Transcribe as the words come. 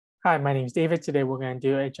Hi, my name is David. Today we're going to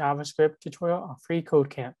do a JavaScript tutorial on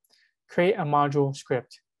freeCodeCamp. Create a module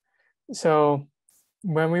script. So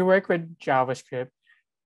when we work with JavaScript,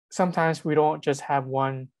 sometimes we don't just have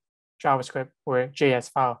one JavaScript or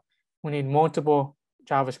JS file. We need multiple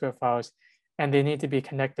JavaScript files and they need to be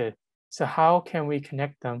connected. So how can we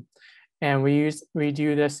connect them? And we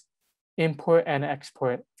do this import and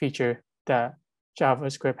export feature that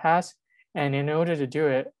JavaScript has. And in order to do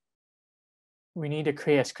it, we need to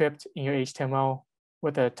create a script in your HTML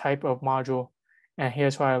with a type of module. And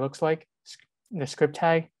here's what it looks like. The script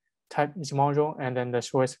tag, type is module, and then the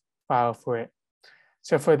source file for it.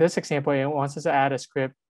 So for this example, it wants us to add a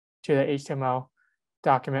script to the HTML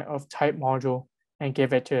document of type module and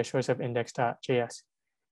give it to the source of index.js.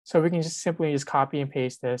 So we can just simply copy and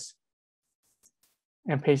paste this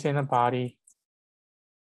and paste it in the body.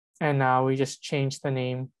 And now we just change the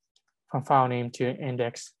name from file name to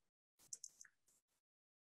index.js.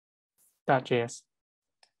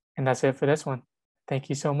 And that's it for this one. Thank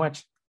you so much.